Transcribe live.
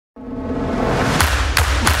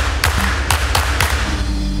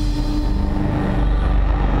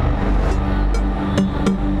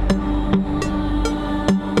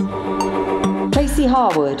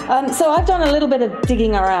Harwood. So I've done a little bit of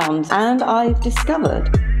digging around and I've discovered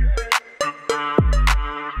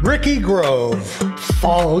Ricky Grove.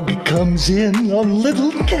 Fog comes in on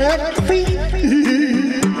little cat feet.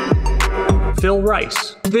 Phil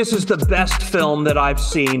Rice. This is the best film that I've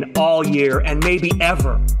seen all year and maybe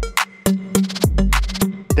ever.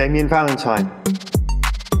 Damien Valentine.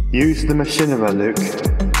 Use the machinima, Luke.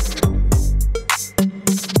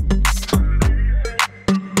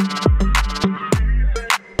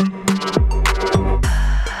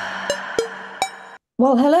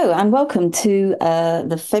 Well, hello and welcome to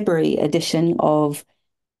the February edition of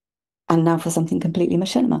And Now for Something Completely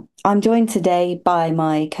Machinima. I'm joined today by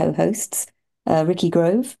my co-hosts, Ricky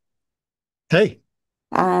Grove. Hey.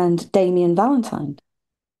 And Damien Valentine.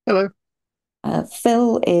 Hello.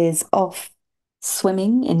 Phil is off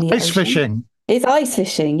swimming in the ice ocean. Fishing. It's ice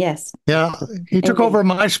fishing, yes. Yeah, he took over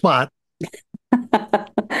my spot.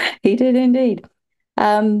 He did indeed.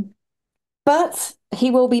 But he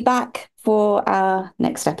will be back for our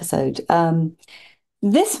next episode.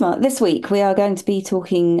 This week, we are going to be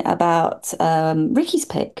talking about Ricky's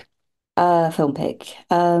pick, film pick.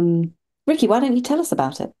 Ricky, why don't you tell us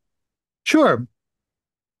about it? Sure.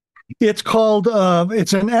 It's called,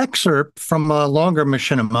 it's an excerpt from a longer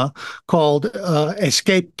machinima called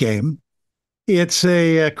Escape Game. It's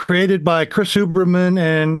created by Cris Uberman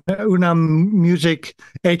and Unam Music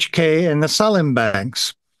HK and the Salim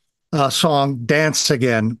Banks song Dance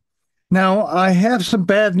Again. Now, I have some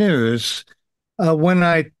bad news. When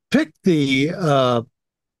I picked the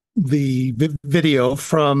video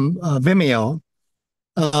from Vimeo,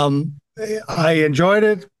 I enjoyed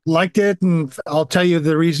it, liked it, and I'll tell you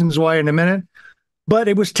the reasons why in a minute. But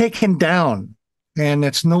it was taken down, and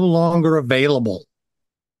it's no longer available.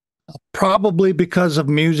 Probably because of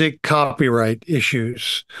music copyright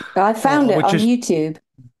issues. I found it on YouTube.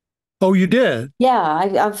 Oh, you did? Yeah,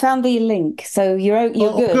 I found the link. So you're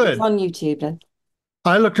good. It's on YouTube then.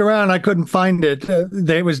 I looked around. I couldn't find it.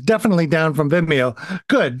 It was definitely down from Vimeo.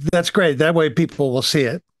 Good. That's great. That way people will see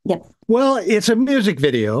it. Yep. Well, it's a music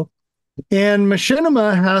video. And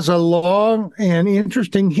machinima has a long and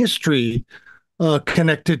interesting history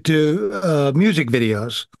connected to music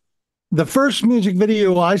videos. The first music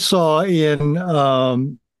video I saw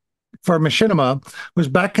for machinima was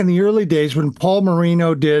back in the early days when Paul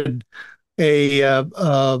Marino did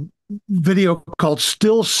a video called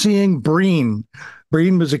Still Seeing Breen.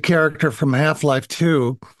 Breen was a character from Half-Life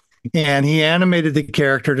 2, and he animated the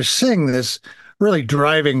character to sing this really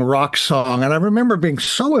driving rock song. And I remember being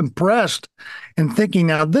so impressed and thinking,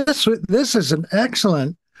 now this is an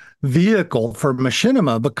excellent vehicle for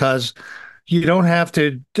machinima because you don't have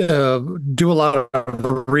to do a lot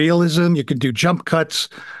of realism. You can do jump cuts.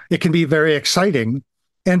 It can be very exciting.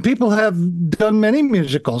 And people have done many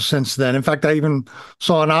musicals since then. In fact, I even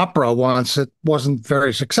saw an opera once. It wasn't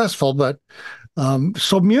very successful, but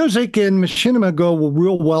so music and machinima go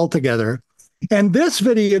real well together. And this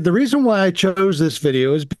video, the reason why I chose this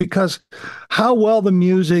video is because how well the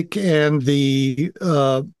music and the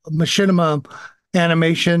machinima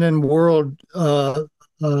animation and world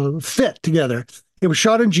fit together. It was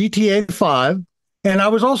shot in GTA5, and I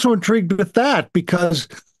was also intrigued with that because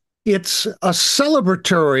it's a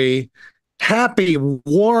celebratory, happy,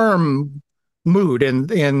 warm mood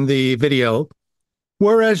in the video,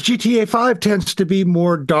 whereas GTA5 tends to be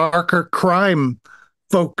more darker,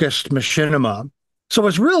 crime-focused machinima. So I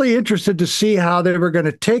was really interested to see how they were going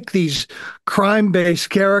to take these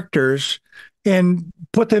crime-based characters and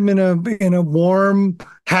put them in a warm,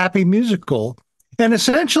 happy musical. And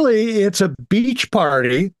essentially, it's a beach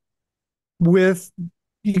party with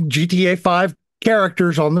GTA 5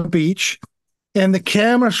 characters on the beach, and the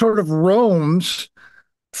camera sort of roams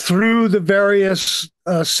through the various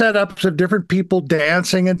setups of different people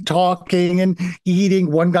dancing and talking and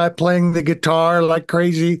eating, one guy playing the guitar like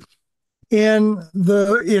crazy. And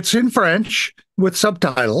it's in French with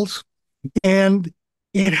subtitles, and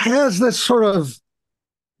it has this sort of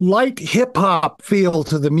light hip-hop feel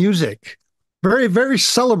to the music. Very, very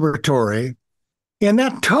celebratory. And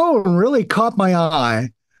that tone really caught my eye.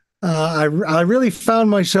 I really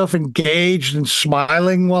found myself engaged and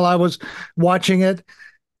smiling while I was watching it.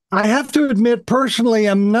 I have to admit, personally,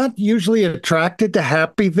 I'm not usually attracted to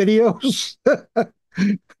happy videos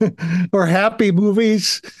or happy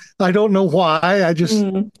movies. I don't know why. I just,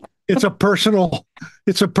 it's a personal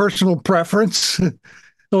preference. I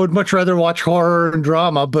would much rather watch horror and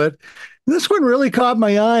drama, but this one really caught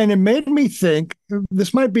my eye, and it made me think,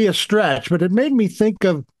 this might be a stretch, but it made me think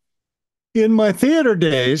of, in my theater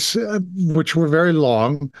days, which were very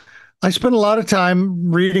long, I spent a lot of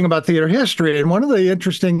time reading about theater history. And one of the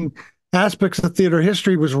interesting aspects of theater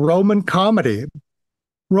history was Roman comedy.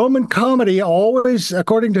 Roman comedy always,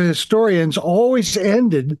 according to historians, always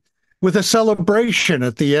ended with a celebration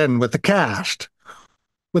at the end with the cast,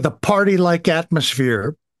 with a party-like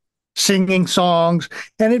atmosphere, singing songs.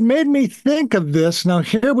 And it made me think of this. Now,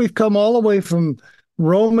 here we've come all the way from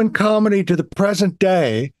Roman comedy to the present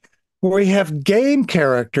day, where we have game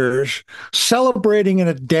characters celebrating in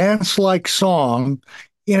a dance-like song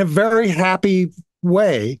in a very happy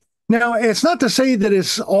way. Now, it's not to say that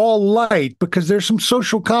it's all light, because there's some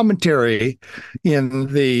social commentary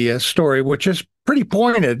in the story, which is pretty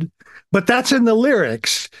pointed, but that's in the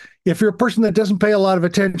lyrics. If you're a person that doesn't pay a lot of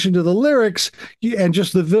attention to the lyrics and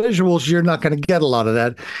just the visuals, you're not going to get a lot of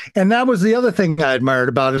that. And that was the other thing I admired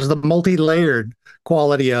about it, is the multi-layered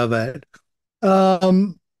quality of it.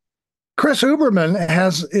 Cris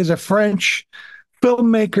Uberman is a French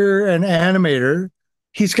filmmaker and animator.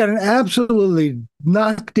 He's got an absolutely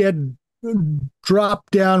knock dead,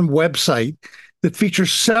 drop down website that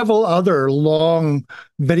features several other long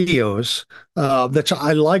videos that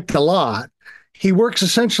I liked a lot. He works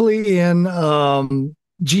essentially in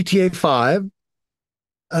GTA5.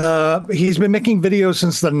 He's been making videos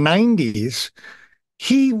since the 90s.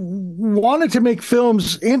 He wanted to make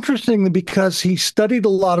films, interestingly, because he studied a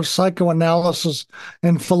lot of psychoanalysis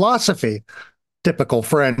and philosophy, typical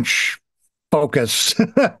French focus.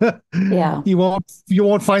 Yeah. You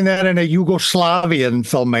won't find that in a Yugoslavian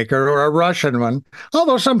filmmaker or a Russian one,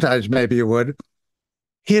 although sometimes maybe you would.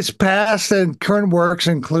 His past and current works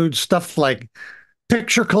include stuff like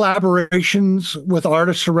picture collaborations with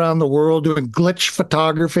artists around the world doing glitch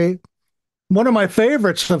photography. One of my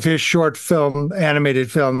favorites of his short film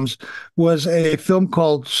animated films was a film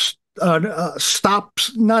called Stop,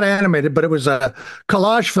 not animated, but it was a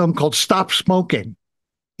collage film called Stop Smoking,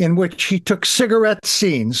 in which he took cigarette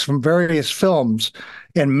scenes from various films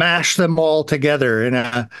and mashed them all together in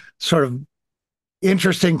a sort of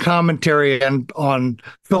interesting commentary on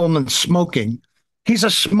film and smoking. He's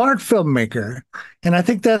a smart filmmaker, and I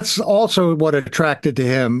think that's also what attracted me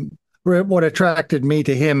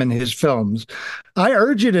to him and his films. I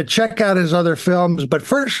urge you to check out his other films, but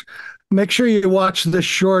first, make sure you watch this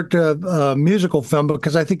short musical film,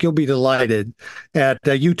 because I think you'll be delighted at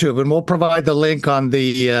YouTube, and we'll provide the link on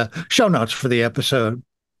the show notes for the episode.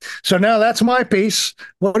 So now that's my piece.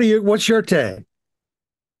 What's your take?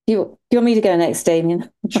 You want me to go next, Damien?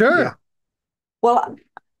 Sure. Well,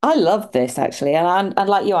 I love this actually, and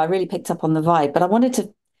like you, I really picked up on the vibe, but I wanted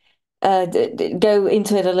to go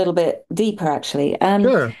into it a little bit deeper, actually.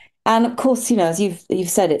 Sure. And of course, as you've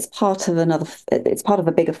said, it's part of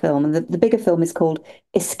a bigger film, and the bigger film is called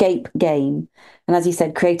Escape Game, and as you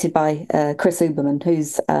said, created by Cris Uberman,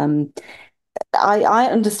 who's I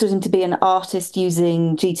understood him to be an artist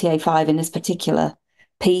using GTA5 in this particular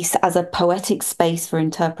piece as a poetic space for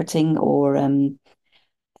interpreting, or I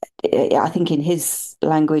think in his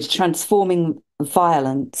language, transforming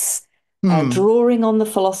violence, drawing on the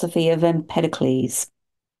philosophy of Empedocles.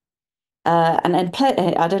 I don't know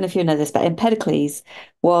if you know this, but Empedocles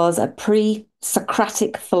was a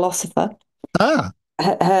pre-Socratic philosopher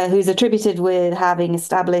who's attributed with having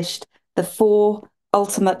established the four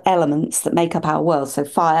ultimate elements that make up our world. So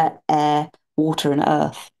fire, air, water, and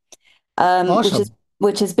earth. Awesome.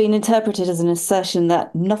 Which has been interpreted as an assertion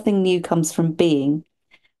that nothing new comes from being,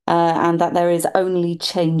 and that there is only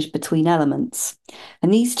change between elements.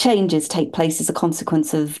 And these changes take place as a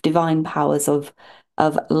consequence of divine powers of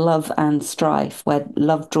love and strife, where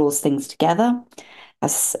love draws things together,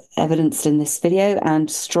 as evidenced in this video, and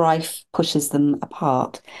strife pushes them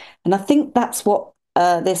apart. And I think that's what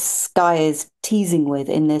this guy is teasing with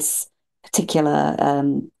in this particular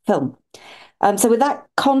film. So with that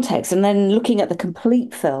context, and then looking at the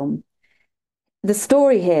complete film, the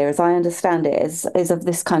story here, as I understand it, is of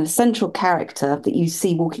this kind of central character that you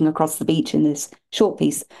see walking across the beach in this short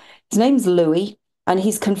piece. His name's Louis, and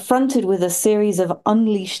he's confronted with a series of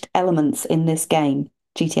unleashed elements in this game,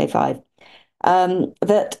 GTA5,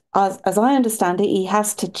 that, as I understand it, he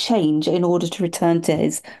has to change in order to return to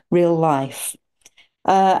his real life.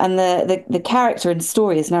 And the character and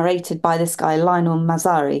story is narrated by this guy, Lionel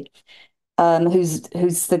Mazari, who's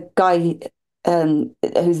the guy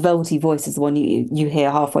whose velvety voice is the one you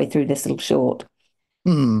hear halfway through this little short.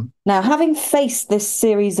 Now, having faced this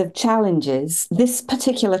series of challenges, this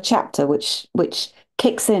particular chapter, which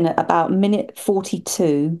kicks in at about minute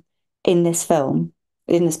 42 in this film,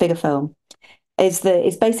 in this bigger film, is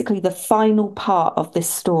basically the final part of this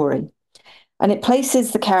story. And it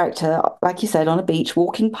places the character, like you said, on a beach,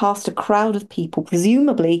 walking past a crowd of people,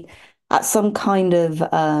 presumably at some kind of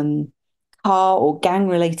car or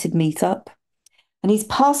gang-related meetup. and he's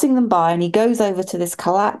passing them by, and he goes over to this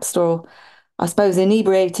collapsed, or I suppose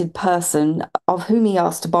inebriated person of whom he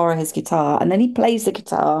asks to borrow his guitar, and then he plays the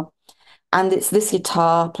guitar, and it's this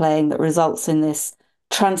guitar playing that results in this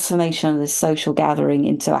transformation of this social gathering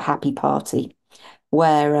into a happy party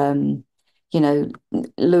where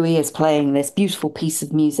Louis is playing this beautiful piece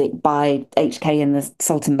of music by HK and the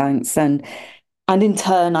Saltimbanks, and in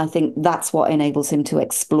turn, I think that's what enables him to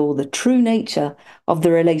explore the true nature of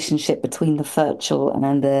the relationship between the virtual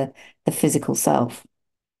and the physical self.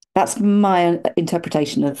 That's my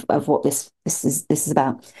interpretation of what this is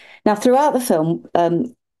about. Now, throughout the film,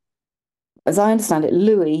 as I understand it,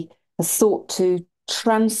 Louis has sought to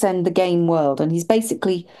transcend the game world, and he's got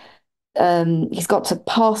to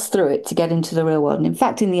pass through it to get into the real world. And in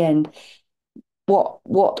fact, in the end,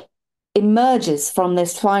 what emerges from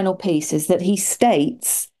this final piece is that he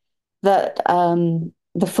states that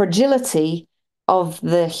the fragility of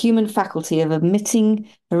the human faculty of admitting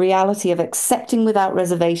the reality of accepting without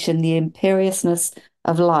reservation the imperiousness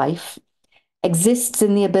of life exists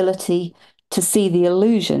in the ability to see the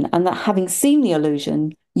illusion, and that having seen the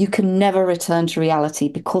illusion, you can never return to reality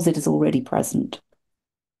because it is already present.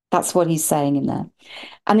 That's what he's saying in there.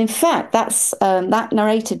 And in fact, that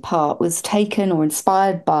narrated part was taken or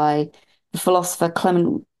inspired by the philosopher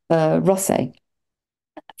Clement Rosset,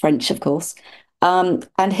 French, of course.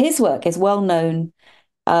 And his work is well known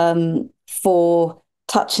for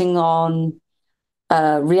touching on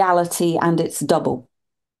reality and its double.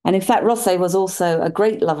 And in fact, Rosset was also a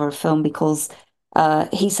great lover of film because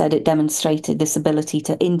he said it demonstrated this ability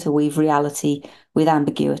to interweave reality with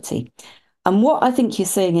ambiguity. And what I think you're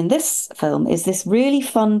seeing in this film is this really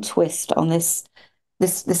fun twist on this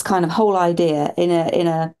kind of whole idea in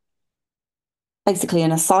a basically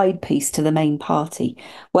in a side piece to the main party,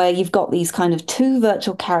 where you've got these kind of two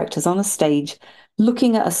virtual characters on a stage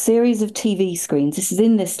looking at a series of TV screens. This is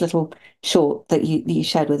in this little short that you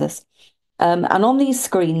shared with us. And on these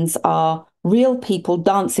screens are real people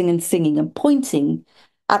dancing and singing and pointing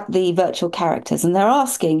at the virtual characters. And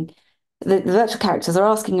the virtual characters are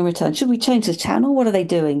asking in return, should we change the channel? What are they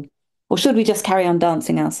doing? Or should we just carry on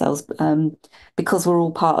dancing ourselves because we're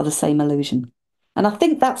all part of the same illusion? And I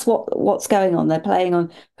think that's what's going on. They're playing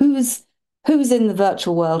on who's in the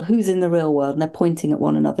virtual world, who's in the real world, and they're pointing at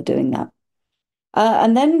one another doing that.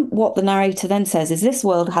 And then what the narrator then says is this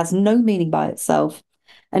world has no meaning by itself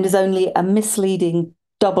and is only a misleading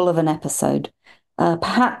double of an episode.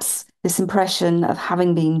 Perhaps this impression of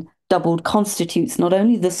having been doubled constitutes not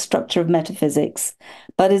only the structure of metaphysics,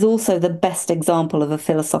 but is also the best example of a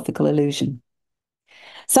philosophical illusion.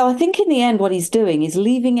 So I think in the end, what he's doing is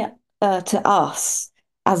leaving it to us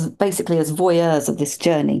as basically as voyeurs of this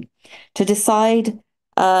journey to decide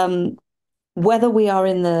whether we are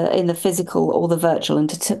in the physical or the virtual, and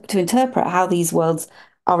to interpret how these worlds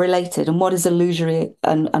are related and what is illusory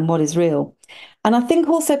and what is real. And I think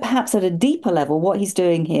also perhaps at a deeper level, what he's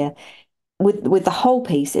doing here with the whole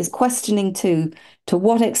piece is questioning to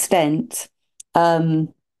what extent the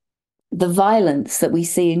violence that we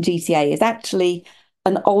see in GTA is actually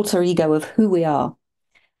an alter ego of who we are.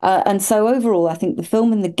 And so overall, I think the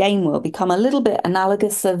film and the game world become a little bit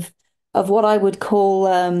analogous of what I would call,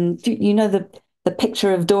 the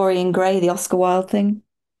picture of Dorian Gray, the Oscar Wilde thing,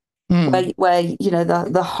 where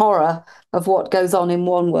the horror of what goes on in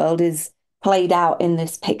one world is played out in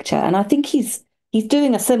this picture. And I think he's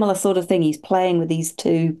doing a similar sort of thing. He's playing with these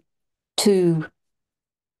two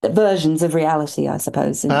versions of reality, I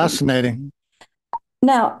suppose. Fascinating.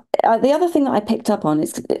 Now, the other thing that I picked up on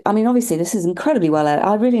is, I mean, obviously, this is incredibly well edited.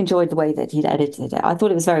 I really enjoyed the way that he'd edited it. I thought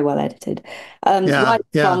it was very well edited. Right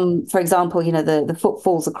from, for example, the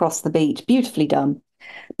footfalls across the beach, beautifully done.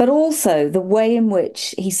 But also the way in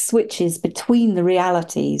which he switches between the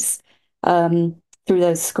realities through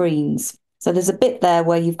those screens. So there's a bit there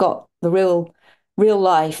where you've got the real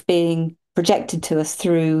life being projected to us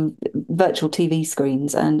through virtual TV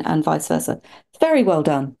screens and vice versa. Very well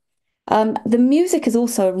done. The music is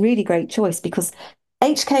also a really great choice because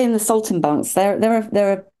HK and the Saltimbanks,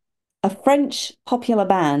 they're a French popular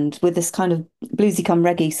band with this kind of bluesy come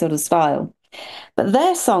reggae sort of style. But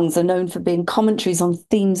their songs are known for being commentaries on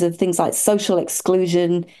themes of things like social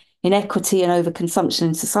exclusion, inequity, and overconsumption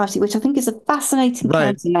in society, which I think is a fascinating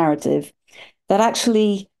counter narrative that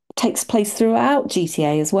actually takes place throughout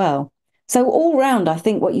GTA as well. So all round, I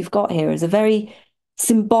think what you've got here is a very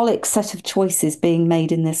symbolic set of choices being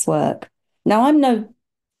made in this work. Now, I'm no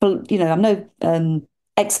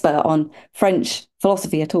expert on French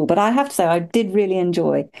philosophy at all, but I have to say I did really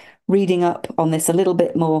enjoy reading up on this a little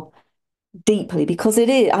bit more deeply because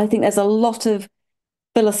I think there's a lot of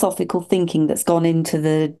philosophical thinking that's gone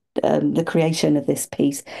into the creation of this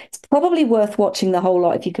piece. It's probably worth watching the whole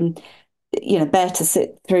lot if you can, bear to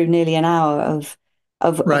sit through nearly an hour of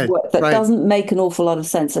Right, work that right. doesn't make an awful lot of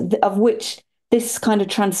sense, of which this kind of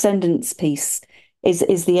transcendence piece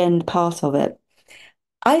is the end part of it.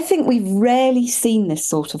 I think we've rarely seen this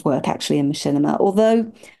sort of work actually in machinima,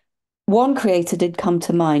 although one creator did come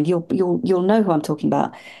to mind. You'll know who I'm talking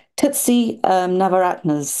about. Tutsi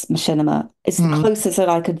Navaratna's machinima is the Mhm. closest that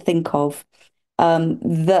I could think of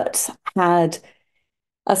that had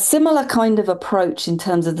a similar kind of approach in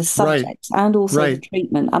terms of the Right, subject and also the right.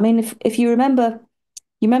 treatment. I mean, if you remember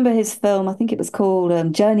his film, I think it was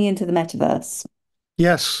called Journey into the Metaverse.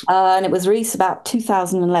 Yes, And it was released about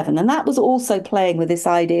 2011. And that was also playing with this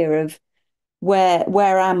idea of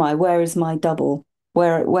where am I? Where is my double?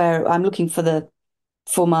 Where I'm looking for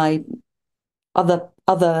my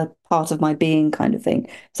other part of my being kind of thing.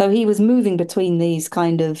 So he was moving between these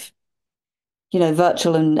kind of,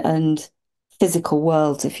 virtual and physical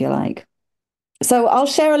worlds, if you like. So I'll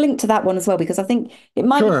share a link to that one as well, because I think it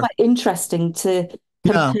might be sure. quite interesting to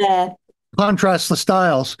Yeah. compare, Contrast the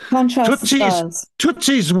styles. contrast the Tootsie's styles.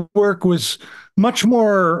 Tootsie's work was much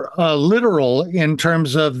more literal in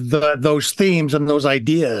terms of those themes and those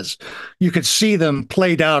ideas. You could see them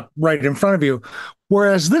played out right in front of you.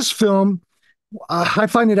 Whereas this film, I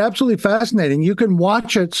find it absolutely fascinating. You can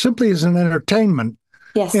watch it simply as an entertainment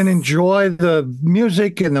Yes. and enjoy the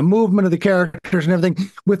music and the movement of the characters and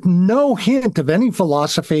everything with no hint of any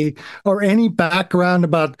philosophy or any background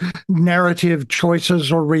about narrative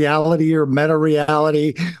choices or reality or meta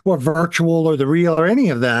reality or virtual or the real or any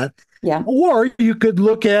of that. Yeah. Or you could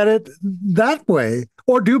look at it that way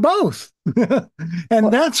or do both. And Well,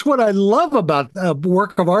 that's what I love about a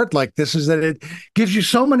work of art like this, is that it gives you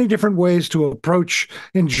so many different ways to approach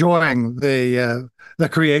enjoying the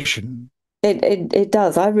creation. it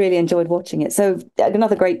does. I really enjoyed watching it. So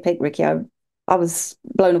another great pick, Ricky. I was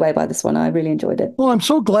blown away by this one. I really enjoyed it. Well, I'm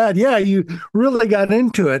so glad. Yeah, you really got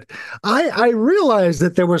into it. I realized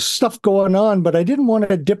that there was stuff going on, but I didn't want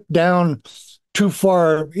to dip down too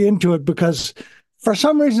far into it because for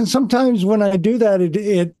some reason, sometimes when I do that,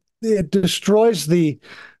 it destroys the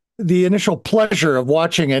initial pleasure of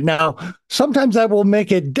watching it. Now, sometimes that will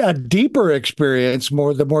make it a deeper experience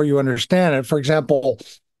the more you understand it. For example,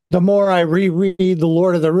 the more I reread The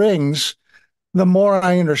Lord of the Rings, the more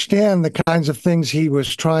I understand the kinds of things he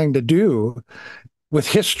was trying to do with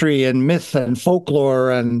history and myth and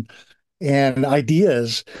folklore and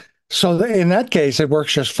ideas. So in that case, it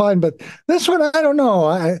works just fine. But this one, I don't know.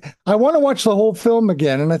 I want to watch the whole film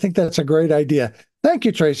again, and I think that's a great idea. Thank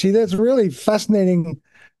you, Tracy. That's really fascinating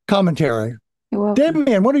commentary. You're welcome.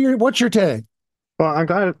 Damien, what's your take? Well, I'm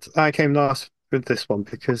glad I came last with this one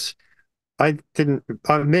because I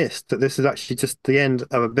missed that this is actually just the end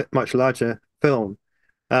of a bit much larger film.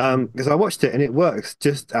 Because I watched it and it works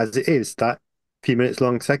just as it is, that few minutes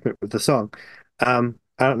long segment with the song. And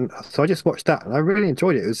so I just watched that and I really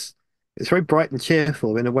enjoyed it. It's very bright and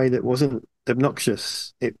cheerful in a way that wasn't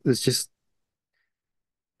obnoxious. It was just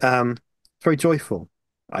very joyful,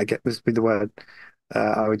 I get would be the word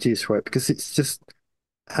I would use for it, because it's just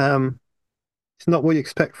um it's not what you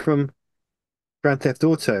expect from Grand Theft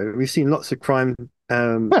Auto. We've seen lots of crime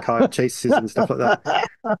car chases and stuff like that.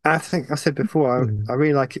 I think I said before, I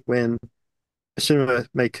really like it when cinema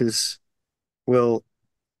makers will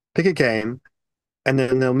pick a game and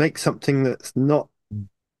then they'll make something that's not,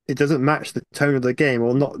 it doesn't match the tone of the game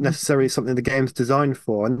or not necessarily something the game's designed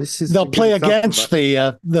for. And this is They'll a good play example of against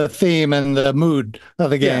that. the theme and the mood of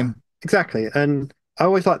the Yeah, game. exactly. And I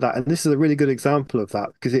always like that. And this is a really good example of that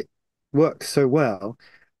because it works so well.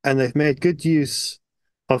 And they've made good use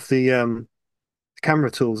of the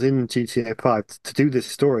camera tools in GTA 5 to do this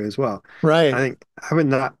story as well. I Right. think having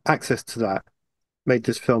that access to that made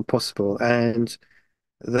this film possible. And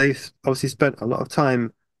they've obviously spent a lot of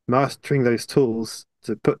time mastering those tools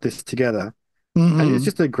to put this together. And it's Hmm.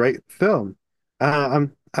 just a great film.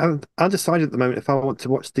 I'm undecided at the moment if I want to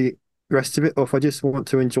watch the rest of it or if I just want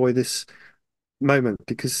to enjoy this moment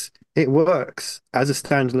because it works as a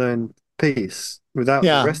standalone piece without the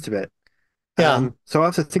Yeah. rest of it. Yeah. So I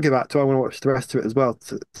have to think about, do I want to watch the rest of it as well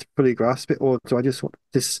to fully grasp it, or do I just want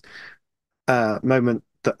this moment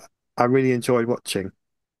that I really enjoyed watching?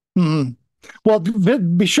 Mhm. Well,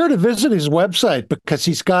 be sure to visit his website because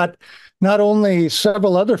he's got not only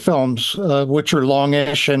several other films, which are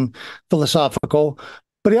longish and philosophical,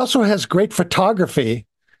 but he also has great photography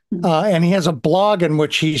And he has a blog in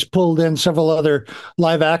which he's pulled in several other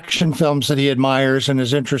live action films that he admires and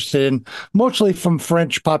is interested in, mostly from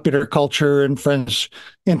French popular culture and French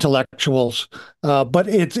intellectuals. But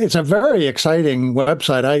it's a very exciting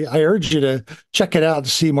website. I urge you to check it out to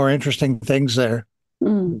see more interesting things there.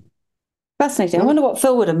 Fascinating. I wonder what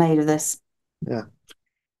Phil would have made of this. Yeah.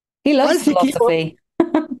 He loves philosophy.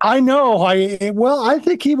 I know. I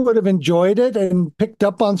think he would have enjoyed it and picked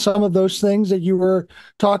up on some of those things that you were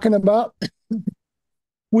talking about.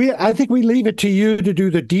 I think we leave it to you to do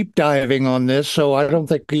the deep diving on this, so I don't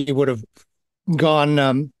think he would have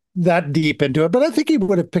gone that deep into it, but I think he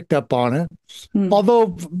would have picked up on it.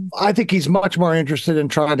 Although I think he's much more interested in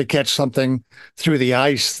trying to catch something through the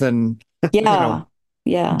ice than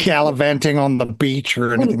gallivanting on the beach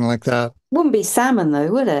or anything like that. Wouldn't be salmon though,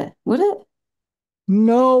 would it? Would it?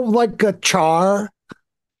 No, like a char.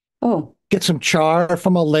 Oh. Get some char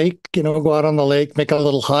from a lake, go out on the lake, make a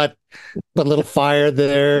little hut, put a little fire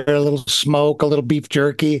there, a little smoke, a little beef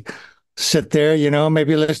jerky, sit there,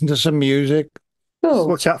 maybe listen to some music. Cool.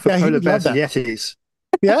 Watch out for polar bears and yetis.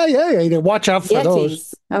 Yeah. Watch out for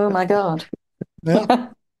those. Oh my God. Yeah.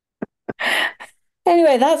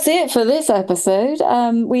 Anyway, that's it for this episode.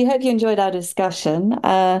 We hope you enjoyed our discussion.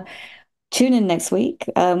 Tune in next week.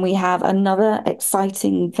 We have another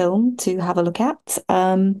exciting film to have a look at.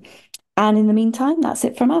 And in the meantime, that's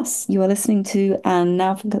it from us. You are listening to And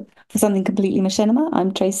Now for Something Completely Machinima.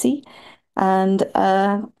 I'm Tracy. And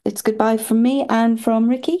it's goodbye from me and from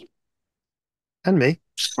Ricky. And me.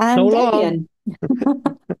 And Damien.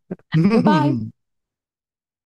 Goodbye.